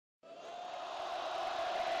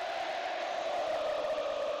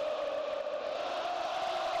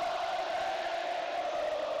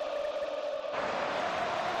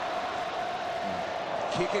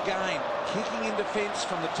Kick again. Kicking in defence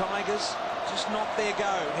from the Tigers. Just not their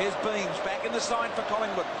go. Here's Beams back in the side for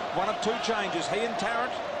Collingwood. One of two changes. He and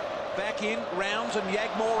Tarrant back in. Rounds and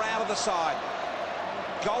Yagmore out of the side.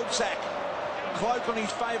 Goldsack. Cloak on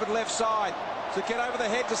his favoured left side. To get over the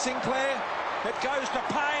head to Sinclair. It goes to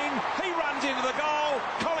Payne. He runs into the goal.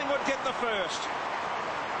 Collingwood get the first.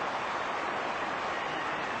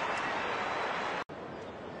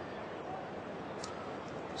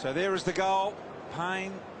 So there is the goal.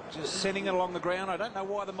 Payne just sending it along the ground. I don't know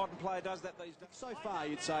why the modern player does that these days. So far,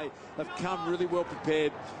 you'd say they've come really well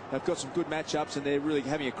prepared. They've got some good matchups and they're really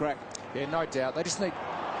having a crack. Yeah, no doubt. They just need...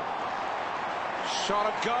 Shot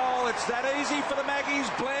at goal. It's that easy for the Maggies.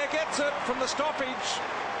 Blair gets it from the stoppage.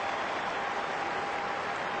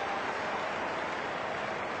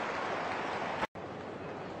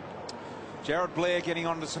 Jared Blair getting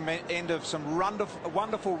on to some end of some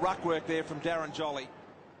wonderful ruck work there from Darren Jolly.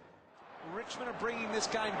 Richmond are bringing this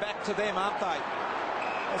game back to them, aren't they?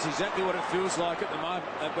 That's exactly what it feels like at the moment.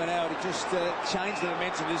 They've been able to just change the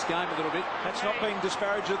momentum of this game a little bit. That's not being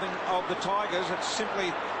disparaging of the Tigers. It's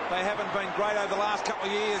simply they haven't been great over the last couple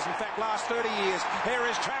of years. In fact, last 30 years. Here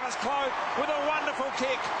is Travis Cloak with a wonderful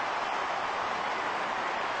kick.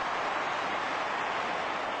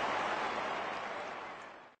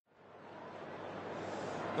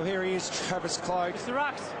 Well, here he is, Travis Cloak. It's the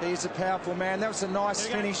rucks. He's a powerful man. That was a nice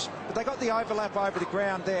finish. But they got the overlap over the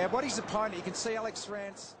ground there. What his opponent, you can see Alex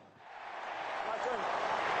Rance.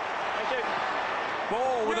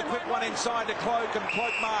 Ball with a quick one inside to Cloak, and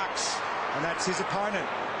Cloak marks. And that's his opponent,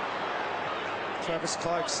 Travis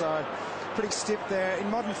Cloak. So pretty stiff there. In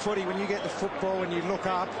modern footy, when you get the football and you look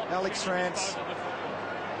up, Alex Rance,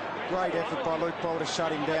 great effort by Luke Ball to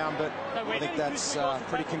shut him down, but I think that's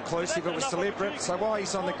pretty conclusive. It was deliberate. So while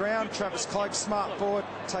he's on the ground, Travis Cloak, smart forward,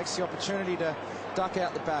 takes the opportunity to duck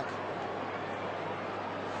out the back.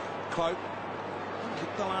 Cloak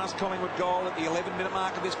kicked the last Collingwood goal at the 11-minute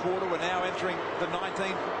mark of this quarter. We're now entering the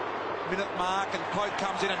 19-minute mark, and Cloak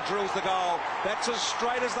comes in and drills the goal. That's as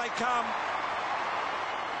straight as they come.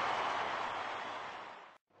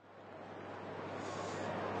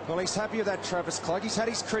 Well, he's happy with that, Travis Cloak. He's had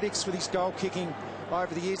his critics with his goal kicking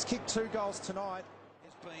over the years. Kicked 2 goals tonight.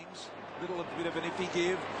 Here's Beams, little bit of an iffy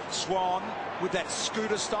give. Swan with that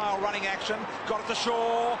scooter-style running action. Got it to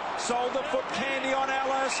Shaw. Sold the foot candy on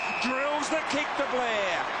Ellis. Drills the kick to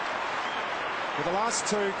Blair. With the last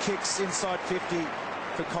 2 kicks inside 50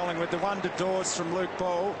 for Collingwood, the one to Dawes from Luke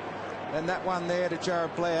Ball and that one there to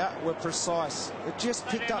Jared Blair were precise. It just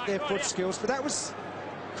picked up their foot skills, but that was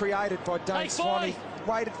created by Dane Swan. He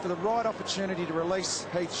waited for the right opportunity to release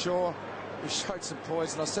Heath Shaw, who showed some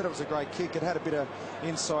poise, and I said it was a great kick. It had a bit of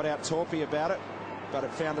inside-out torpy about it, but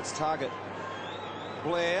it found its target.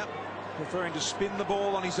 Blair preferring to spin the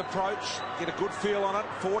ball on his approach, get a good feel on it.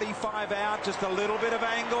 45 out, just a little bit of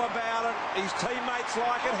angle about it. His teammates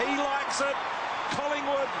like it, he likes it.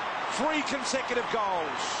 Collingwood, 3 consecutive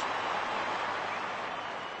goals.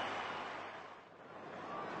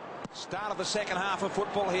 Start of the second half of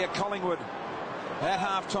football here, Collingwood at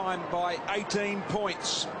half-time by 18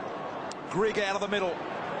 points. Grigg out of the middle.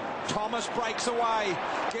 Thomas breaks away,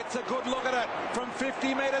 gets a good look at it from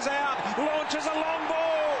 50 metres out, launches a long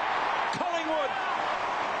ball. Collingwood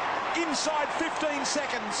inside 15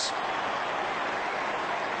 seconds.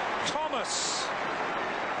 Thomas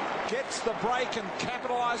gets the break and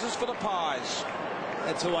capitalises for the Pies.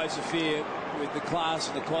 That's always a fear with the class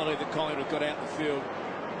and the quality that Collingwood have got out in the field.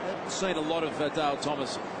 Haven't seen a lot of Dale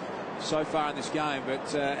Thomas so far in this game,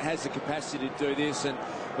 but has the capacity to do this. And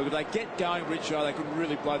look, if they get going, Richo, they could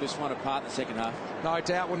really blow this one apart in the second half. No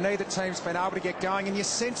doubt. Well, neither team's been able to get going, and you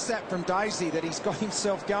sense that from Daisy, that he's got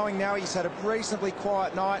himself going now. He's had a reasonably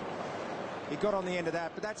quiet night. He got on the end of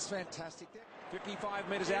that, but that's fantastic. 55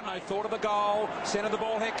 metres out, no thought of the goal. Centre the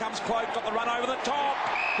ball, here comes Cloak, got the run over the top.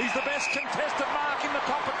 He's the best contested mark in the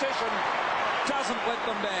competition. Doesn't let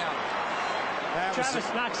them down.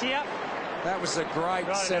 Travis knocks here. That was a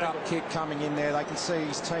great set-up kick coming in there. They can see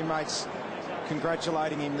his teammates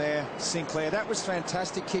congratulating him there. Sinclair, that was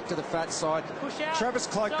fantastic kick to the fat side. Travis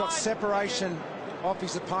Cloak got separation off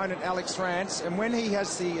his opponent, Alex Rance, and when he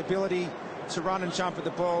has the ability to run and jump at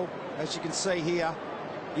the ball, as you can see here,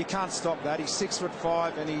 you can't stop that. He's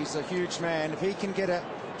 6'5" and he's a huge man. If he can get a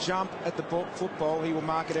jump at the football, he will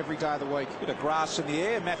mark it every day of the week. Bit of grass in the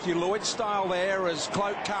air, Matthew Lloyd style there as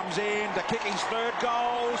Cloak comes in to kick his 3rd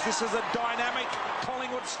goals. This is a dynamic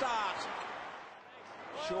Collingwood start.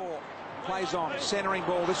 Shaw plays on, centering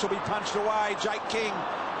ball. This will be punched away. Jake King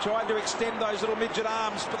trying to extend those little midget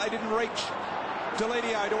arms, but they didn't reach.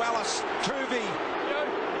 Delidio to Ellis. Tuvey,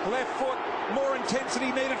 left foot, more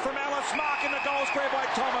intensity needed from Ellis. Close mark in the goal square by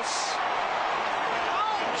Thomas.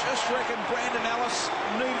 Just reckon Brandon Ellis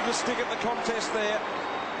needed to stick at the contest there.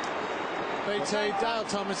 BT, Dale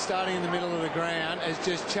Thomas starting in the middle of the ground has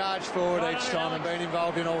just charged forward each time and been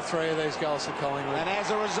involved in all three of these goals for Collingwood. And as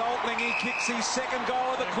a result, Lingy kicks his second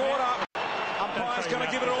goal of the quarter. Umpire's going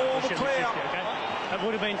to give it all the clear. 50, okay? That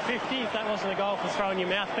would have been 50 if that wasn't a goal for throwing your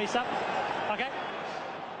mouthpiece up. Okay.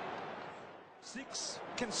 6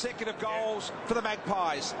 consecutive goals for the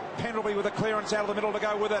Magpies. Pendlebury with a clearance out of the middle to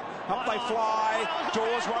go with it. Up they fly.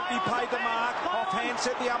 Dawes won't be paid the mark. Offhand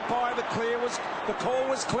set the umpire. The call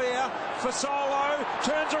was clear. Fasolo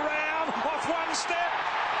turns around off one step.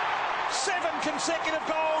 7 consecutive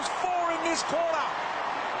goals, 4 in this quarter.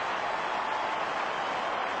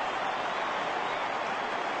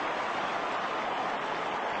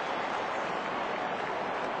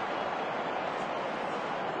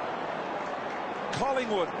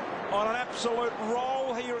 Collingwood on an absolute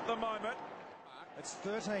roll here at the moment. It's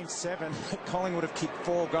 13-7. Collingwood have kicked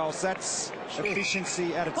 4 goals. That's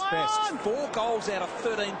efficiency at its best. 4 goals out of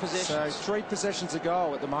 13 possessions. So 3 possessions a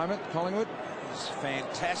goal at the moment, Collingwood. It's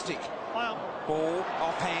fantastic. Ball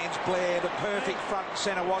off hands, Blair, the perfect front and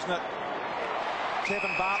centre, wasn't it?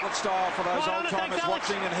 Kevin Bartlett style for those old timers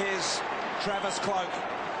watching, and here's Travis Cloak.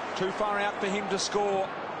 Too far out for him to score.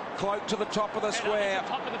 Cloak to the top of the square.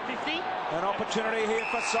 Top of the 50. An opportunity here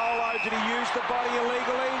for Solo. Did he use the body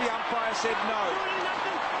illegally? The umpire said no.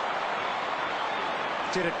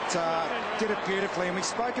 Did it beautifully. And we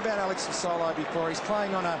spoke about Alex Fasolo before. He's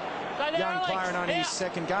playing on a young player in only his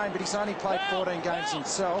second game, but he's only played 14 games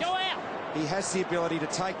himself. He has the ability to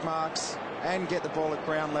take marks and get the ball at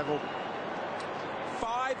ground level.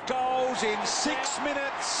 5 goals in 6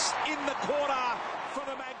 minutes in the quarter for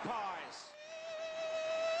the Magpies.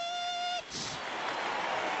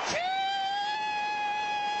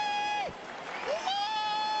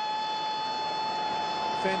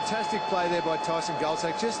 Fantastic play there by Tyson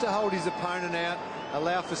Goldsack, just to hold his opponent out,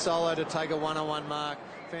 allow Fasolo to take a one-on-one mark.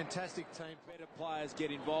 Fantastic team. Better players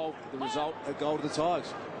get involved. The result, a goal to the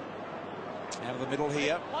Tigers. Out of the middle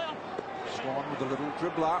here. Swan with a little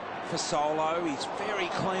dribbler for Solo. He's very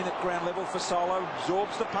clean at ground level for Solo.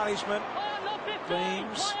 Absorbs the punishment.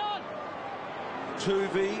 Beams.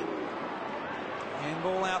 Tuvey.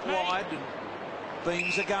 Handball out wide. And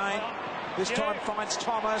Beams again. This time finds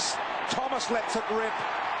Thomas. Thomas lets it rip.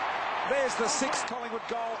 There's the 6th Collingwood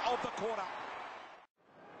goal of the quarter.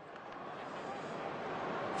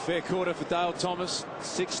 Fair quarter for Dale Thomas.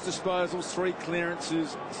 6 disposals, 3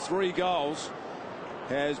 clearances, 3 goals.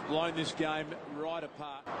 Has blown this game right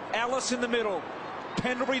apart. Ellis in the middle.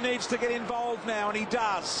 Pendlebury needs to get involved now, and he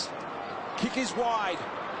does. Kick is wide.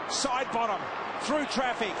 Side bottom. Through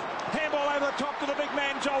traffic. Handball over the top to the big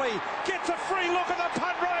man, Jolly. Gets a free look at the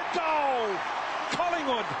punt road goal.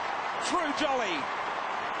 Collingwood through Jolly.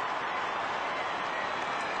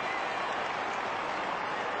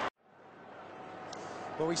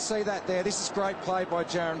 Well, we see that there. This is great play by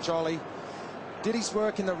Jaron Jolly. Did his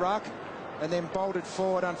work in the ruck and then bolted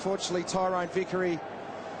forward. Unfortunately, Tyrone Vickery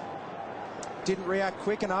didn't react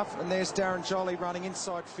quick enough, and there's Darren Jolly running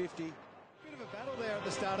inside 50. Bit of a battle there at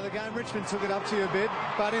the start of the game. Richmond took it up to you a bit,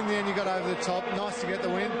 but in the end you got over the top. Nice to get the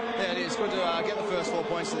win. Yeah, it is good to get the first 4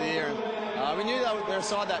 points of the year. And we knew they're a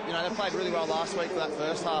side that, they played really well last week for that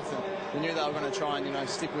first half, and we knew they were going to try and,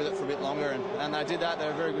 stick with it for a bit longer, and they did that. They're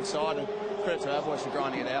a very good side, and credit to our boys for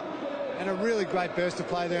grinding it out. And a really great burst of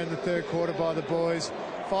play there in the third quarter by the boys.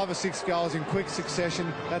 5 or 6 goals in quick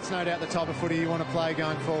succession. That's no doubt the type of footy you want to play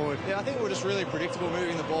going forward. Yeah, I think we're just really predictable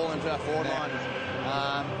moving the ball into our forward line.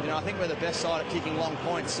 I think we're the best side at kicking long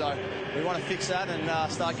points, so we want to fix that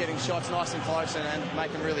and start getting shots nice and close and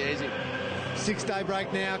make them really easy. 6-day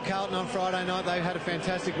break now. Carlton on Friday night. They had a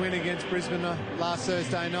fantastic win against Brisbane last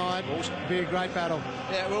Thursday night. It'll be a great battle.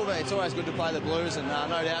 Yeah, it will be. It's always good to play the Blues, and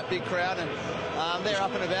no doubt, big crowd, and they're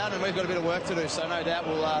up and about, and we've got a bit of work to do, so no doubt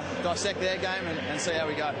we'll dissect their game and see how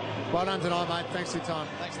we go. Well done tonight, mate. Thanks for your time.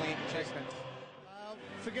 Thanks, Lingy. Cheers.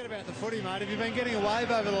 Forget about the footy, mate. Have you been getting a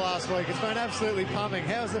wave over the last week? It's been absolutely pumping.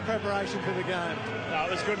 How's the preparation for the game?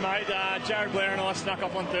 It was good, mate. Jared Blair and I snuck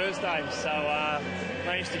off on Thursday, so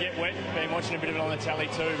managed to get wet. Been watching a bit of it on the tally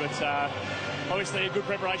too, but obviously a good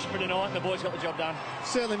preparation for tonight, and the boys got the job done.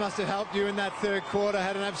 Certainly must have helped you in that third quarter.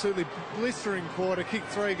 Had an absolutely blistering quarter. Kicked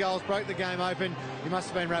 3 goals, broke the game open. You must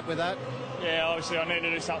have been wrapped with that. Yeah, obviously I need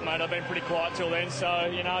to do something, mate. I've been pretty quiet till then,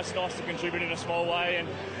 so it's nice to contribute in a small way, and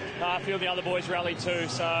I feel the other boys rallied too,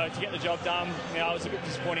 so to get the job done, it was a bit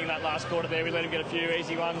disappointing in that last quarter there. We let them get a few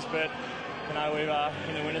easy ones, but we're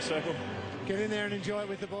in the winner's circle. Get in there and enjoy it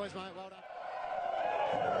with the boys, mate. Well done.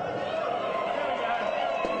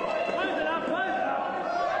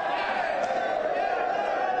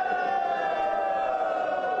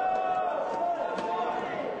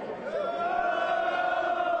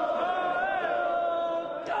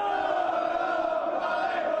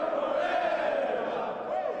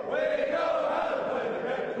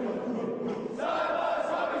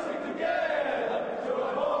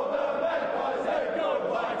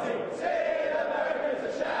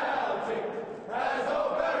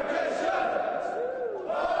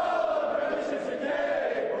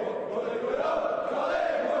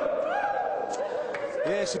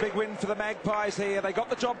 Yes, a big win for the Magpies here. They got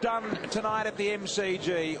the job done tonight at the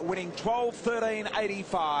MCG, winning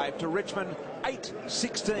 12-13-85 to Richmond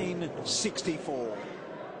 8-16-64.